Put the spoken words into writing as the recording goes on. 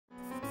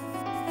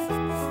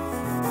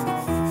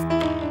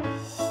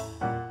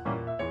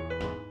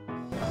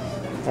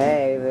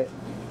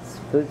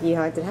spooky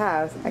haunted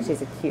house. Actually,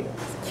 it's a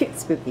cute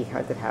spooky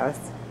haunted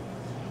house.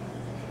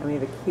 And we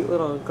have a cute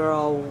little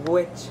girl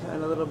witch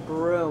on a little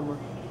broom.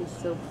 She's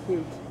so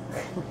cute.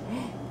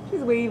 She's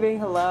waving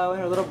hello in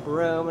her little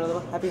broom and a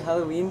little happy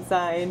Halloween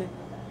sign.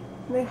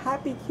 And the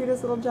happy,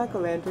 cutest little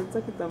jack-o'-lanterns.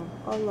 Look at them,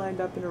 all lined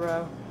up in a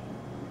row.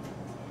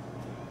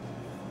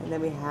 And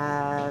then we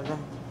have,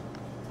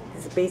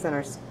 this is based on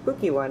our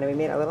spooky one, and we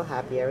made it a little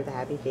happier with a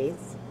happy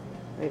face.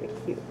 We have a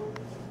cute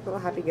little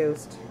happy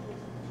ghost.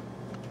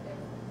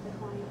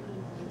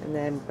 And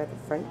then we've got the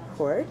front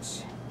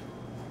porch.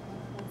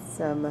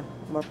 Some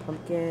more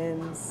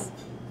pumpkins,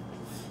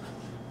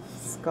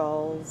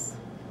 skulls,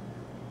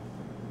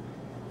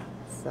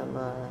 some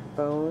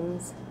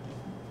bones,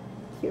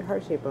 cute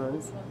heart-shaped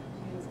bones,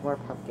 some more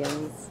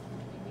pumpkins,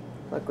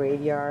 a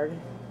graveyard,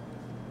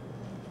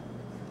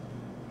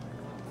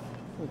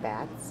 and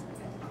bats,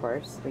 of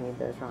course, we need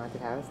those for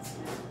haunted house.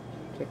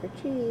 Trick or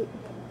treat.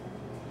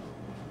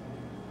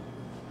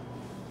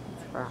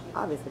 It's for,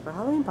 obviously for a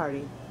Halloween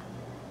party.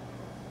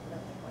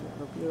 I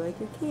hope you like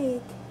your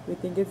cake. We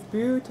think it's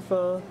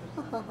beautiful.